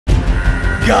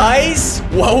Guys,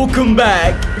 welcome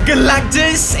back.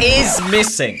 Galactus is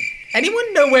missing.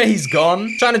 Anyone know where he's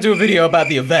gone? Trying to do a video about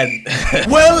the event.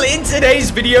 Well, in today's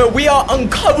video, we are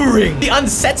uncovering the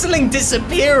unsettling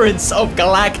disappearance of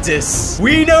Galactus.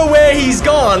 We know where he's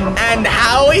gone and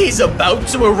how he's about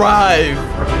to arrive,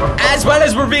 as well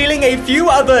as revealing a few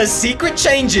other secret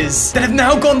changes that have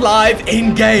now gone live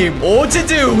in-game, all to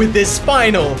do with this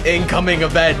final incoming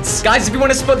event. Guys, if you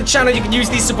want to support the channel, you can use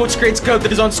the support creator code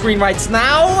that is on screen right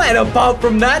now. And apart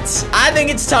from that, I think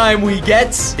it's time we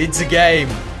get into game.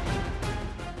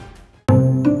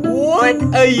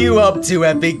 What are you up to,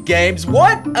 Epic Games?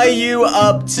 What are you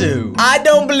up to? I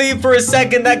don't believe for a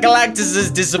second that Galactus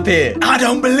has disappeared. I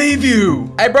don't believe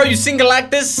you. Hey, bro, you seen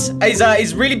Galactus?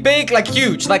 He's really big, like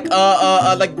huge, like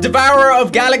devourer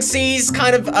of galaxies,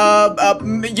 kind of,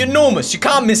 enormous. You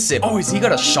can't miss him. Oh, has he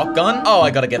got a shotgun? Oh,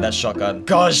 I gotta get that shotgun.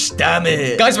 Gosh, damn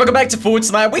it. Guys, welcome back to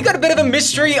Fortnite. We got a bit of a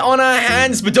mystery on our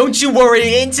hands, but don't you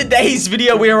worry. In today's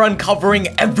video, we are uncovering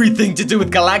everything to do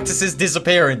with Galactus's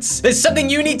disappearance. There's something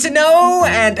you need to know,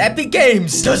 and Epic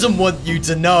Games doesn't want you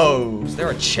to know. Is there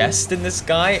a chest in this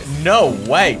guy? No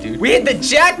way, dude. We hit the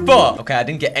jackpot. Okay, I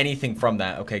didn't get anything from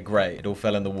that. Okay, great. It all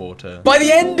fell in the water. By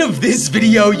the end of this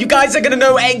video, you guys are gonna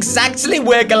know exactly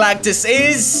where Galactus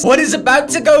is, what is about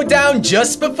to go down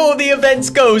just before the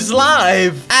event goes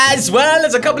live, as well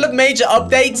as a couple of major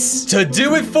updates to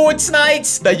do with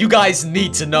Fortnite that you guys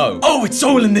need to know. Oh, it's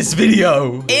all in this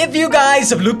video. If you guys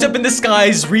have looked up in the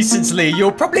skies recently,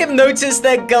 you'll probably have noticed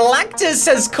that Galactus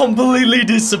has completely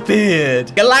disappeared.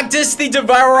 Galactus, the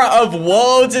devourer of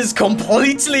worlds, is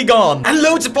completely gone. And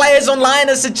loads of players online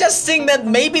are suggesting that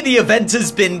maybe the event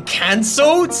has been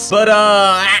cancelled. But,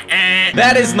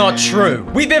 that is not true.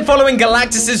 We've been following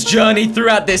Galactus's journey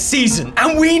throughout this season,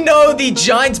 and we know the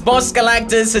giant boss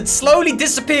Galactus had slowly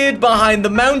disappeared behind the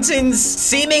mountains,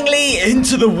 seemingly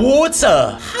into the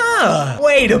water. Huh.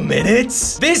 Wait a minute.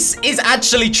 This is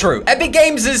actually true. Epic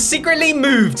Games has secretly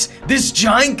moved this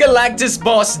giant Galactus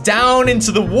boss down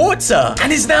into the water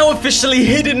and is now officially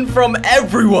hidden from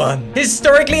everyone.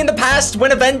 Historically in the past,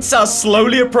 when events are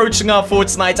slowly approaching our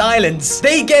Fortnite islands,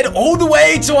 they get all the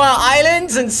way to our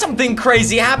islands and something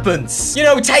crazy happens. You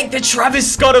know, take the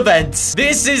Travis Scott event.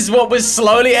 This is what was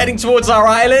slowly heading towards our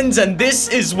islands, and this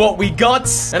is what we got.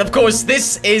 And of course,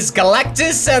 this is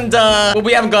Galactus, and well,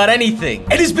 we haven't got anything.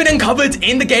 It has been uncovered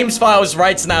in the game's files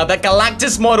right now that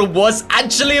Galactus model was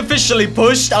actually officially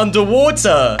pushed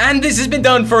underwater. And this has been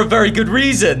done for a very good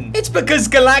reason. It's because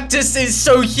Galactus is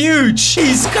so huge.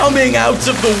 He's coming out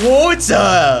of the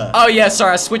water. Oh yeah,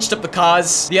 sorry, I switched up the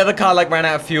cars. The other car like ran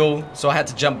out of fuel, so I had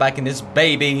to jump back in this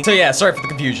baby. So yeah, sorry for the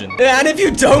confusion. And if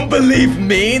you don't believe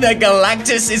me that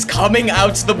Galactus is coming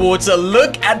out of the water,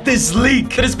 look at this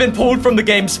leak that has been pulled from the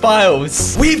game's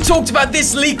files. We've talked about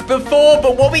this leak before,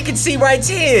 but what we can see right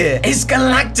here is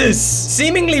Galactus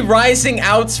seemingly rising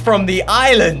out from the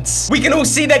island. We can all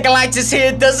see that Galactus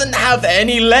here doesn't have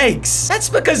any legs. That's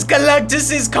because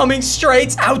Galactus is coming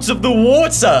straight out of the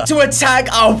water to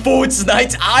attack our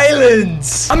Fortnite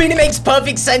islands. I mean, it makes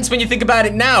perfect sense when you think about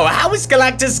it now. How is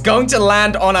Galactus going to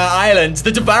land on our island?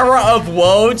 The devourer of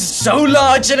worlds, so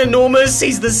large and enormous,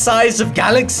 he's the size of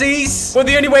galaxies. Well,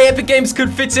 the only way Epic Games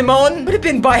could fit him on would have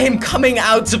been by him coming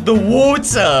out of the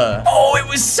water. Oh, it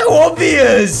was so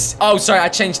obvious. Oh, sorry, I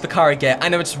changed the car again. I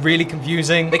know it's really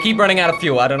confusing. They keep running out of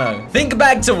fuel. I don't know. Think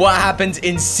back to what happened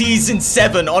in Season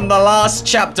 7 on the last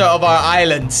chapter of our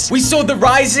island. We saw the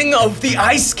rising of the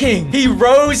Ice King. He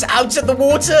rose out of the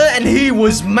water and he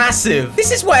was massive.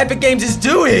 This is what Epic Games is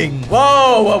doing.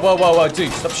 Whoa, whoa, whoa, whoa, whoa,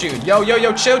 dude, stop shooting. Yo, yo,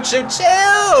 yo, chill, chill,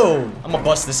 chill. I'm gonna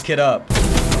bust this kid up.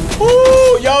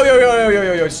 Ooh, yo, yo, yo, yo, yo,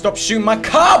 yo, yo, stop shooting my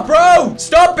car, bro.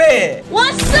 Stop it.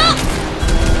 What's up?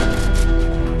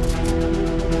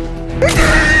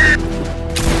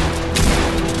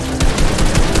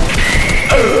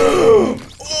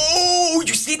 Oh,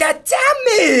 you see that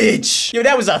damage? Yo,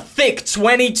 that was a thick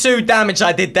 22 damage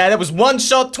I did there. That was one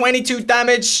shot, 22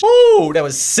 damage. Ooh, that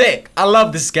was sick. I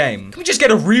love this game. Can we just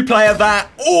get a replay of that?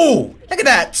 Ooh. Look at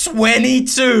that,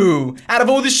 22. Out of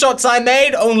all the shots I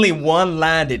made, only one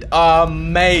landed.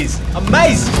 Amazing,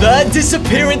 amazing. The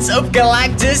disappearance of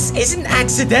Galactus isn't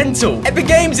accidental. Epic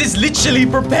Games is literally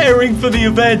preparing for the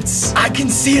events. I can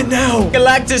see it now.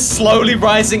 Galactus slowly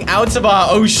rising out of our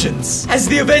oceans. As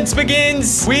the event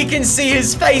begins, we can see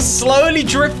his face slowly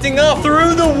drifting up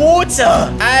through the water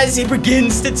as he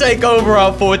begins to take over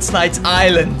our Fortnite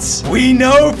island. We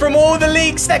know from all the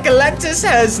leaks that Galactus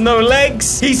has no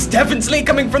legs. He's definitely definitely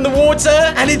coming from the water,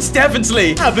 and it's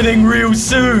definitely happening real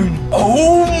soon.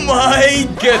 Oh my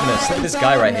goodness. Look at this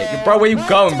guy right here. Bro, where you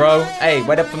going, bro? Hey,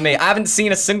 wait up for me. I haven't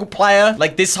seen a single player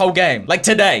like this whole game. Like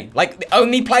today. Like the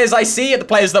only players I see are the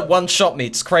players that one-shot me.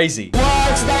 It's crazy.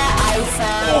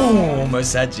 Oh,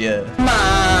 almost had you.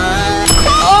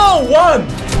 Oh, one.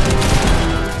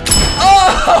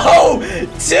 Oh,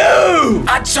 two!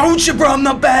 I told you, bro, I'm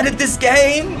not bad at this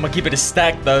game. I'm gonna keep it a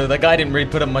stack, though. That guy didn't really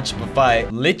put up much of a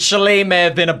fight. Literally may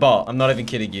have been a bot. I'm not even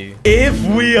kidding you. If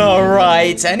we are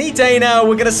right, any day now,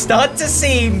 we're gonna start to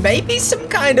see maybe some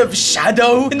kind of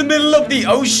shadow in the middle of the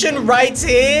ocean right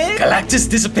here. Galactus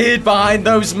disappeared behind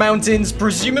those mountains.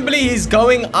 Presumably, he's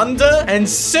going under. And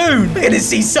soon, we're gonna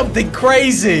see something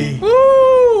crazy.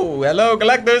 Woo! Hello,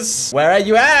 Galactus. Where are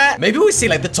you at? Maybe we'll see,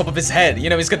 like, the top of his head.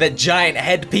 You know, he's got that giant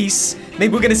headpiece.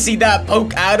 Maybe we're gonna see that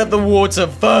poke out of the water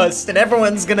first, and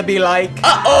everyone's gonna be like,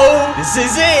 uh-oh, this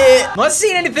is it. Not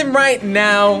seeing anything right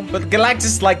now, but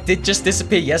Galactus, like, did just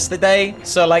disappear yesterday.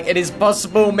 So, like, it is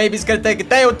possible. Maybe it's gonna take a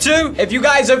day or two. If you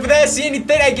guys over there see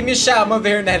anything, hey, give me a shout. I'm over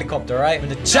here in the helicopter, all right? In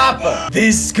the chopper.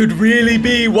 This could really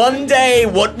be one day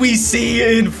what we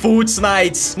see in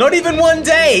Fortnite. Not even one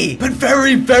day, but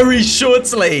very, very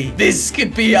shortly. This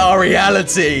could be our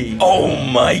reality. Oh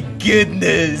my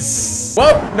goodness.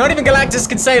 Well, not even Galactus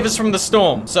can save us from the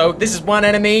storm. So this is one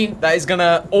enemy that is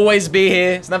gonna always be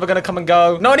here. It's never gonna come and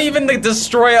go. Not even the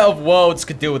destroyer of worlds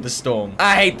could deal with the storm.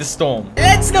 I hate the storm.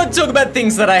 Let's not talk about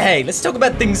things that I hate. Let's talk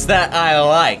about things that I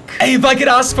like. Hey, if I could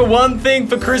ask for one thing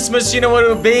for Christmas, you know what it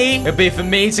would be? It would be for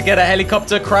me to get a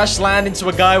helicopter, crash land into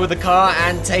a guy with a car,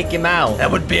 and take him out.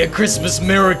 That would be a Christmas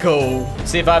miracle.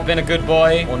 See if I've been a good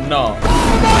boy or not.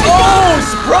 Oh,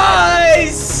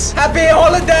 surprise! Happy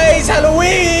holidays,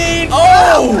 Halloween!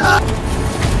 Oh!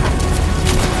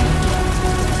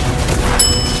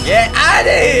 Get out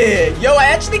of here! Yo, I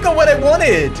actually got what I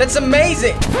wanted. That's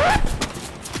amazing.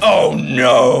 Oh,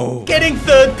 no. Getting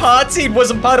third-partied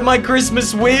wasn't part of my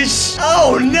Christmas wish.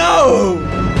 Oh, no.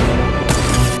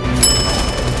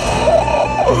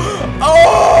 Oh!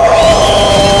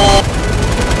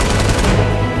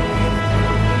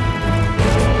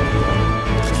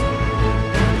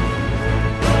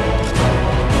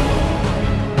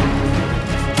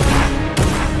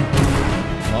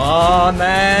 Oh,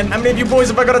 man. How many of you boys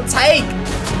have I got to take?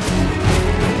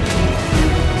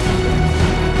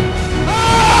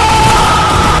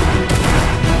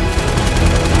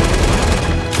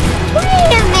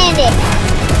 Wait a minute.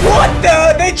 What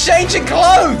the? They're changing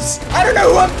clothes. I don't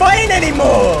know who I'm fighting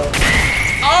anymore.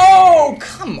 Oh,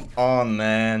 come on,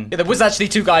 man. Yeah, there was actually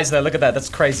two guys there. Look at that. That's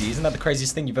crazy. Isn't that the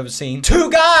craziest thing you've ever seen?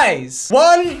 Two guys.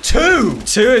 1, 2.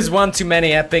 2 is one too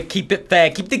many, Epic. Keep it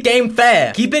fair. Keep the game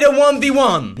fair. Keep it a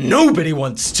 1v1. Nobody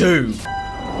wants 2.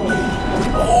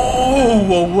 Oh,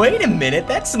 well, wait a minute.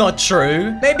 That's not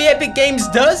true. Maybe Epic Games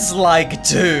does like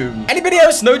 2. Anybody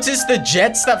else notice the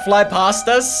jets that fly past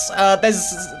us?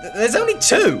 There's only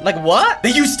 2. Like, what?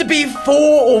 There used to be 4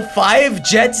 or 5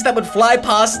 jets that would fly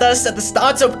past us at the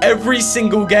start of every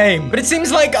single game. But it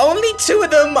seems like only 2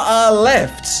 of them are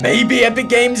left. Maybe Epic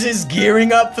Games is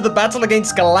gearing up for the battle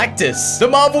against Galactus. The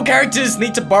Marvel characters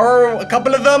need to borrow a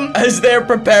couple of them as they're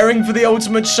preparing for the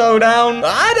ultimate showdown.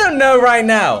 I don't know right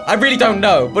now. I really don't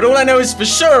know. But all I know is for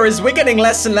sure is we're getting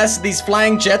less and less of these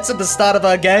flying jets at the start of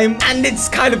our game. And it's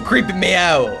kind of creeping me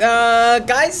out.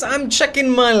 Guys, I'm checking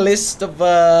my list of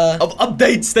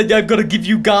updates that I've got to give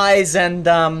you guys, and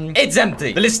it's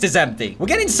empty. The list is empty. We're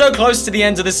getting so close to the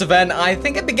end of this event. I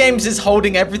think Epic Games is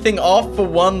holding everything off for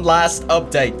one last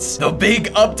update. The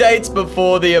big update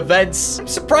before the events. I'm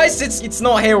surprised it's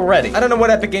not here already. I don't know what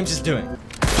Epic Games is doing.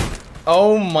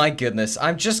 Oh my goodness,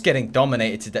 I'm just getting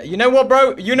dominated today. You know what,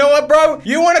 bro? You know what, bro?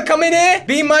 You want to come in here?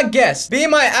 Be my guest. Be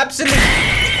my absolute...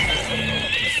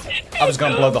 I was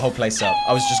gonna blow the whole place up.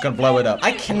 I was just gonna blow it up.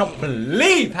 I cannot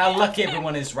believe how lucky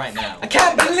everyone is right now. I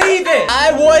can't believe it.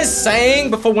 I was saying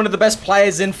before one of the best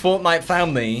players in Fortnite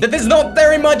found me that there's not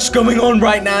very much going on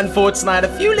right now in Fortnite.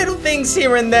 A few little things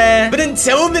here and there. But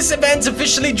until this event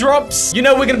officially drops, you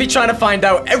know we're gonna be trying to find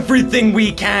out everything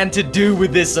we can to do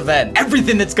with this event.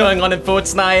 Everything that's going on in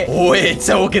Fortnite, we're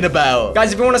talking about.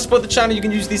 Guys, if you want to support the channel, you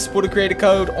can use the supporter creator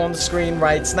code on the screen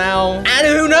right now. And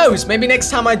who knows, maybe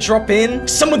next time I drop in,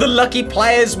 some of the lucky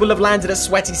players will have landed at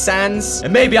Sweaty Sands,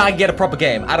 and maybe I can get a proper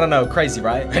game. I don't know, crazy,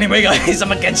 right? Anyway, guys, I'm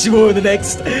gonna catch you all in the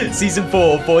next Season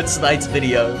 4 Fortnite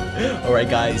video. Alright,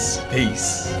 guys,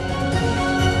 peace.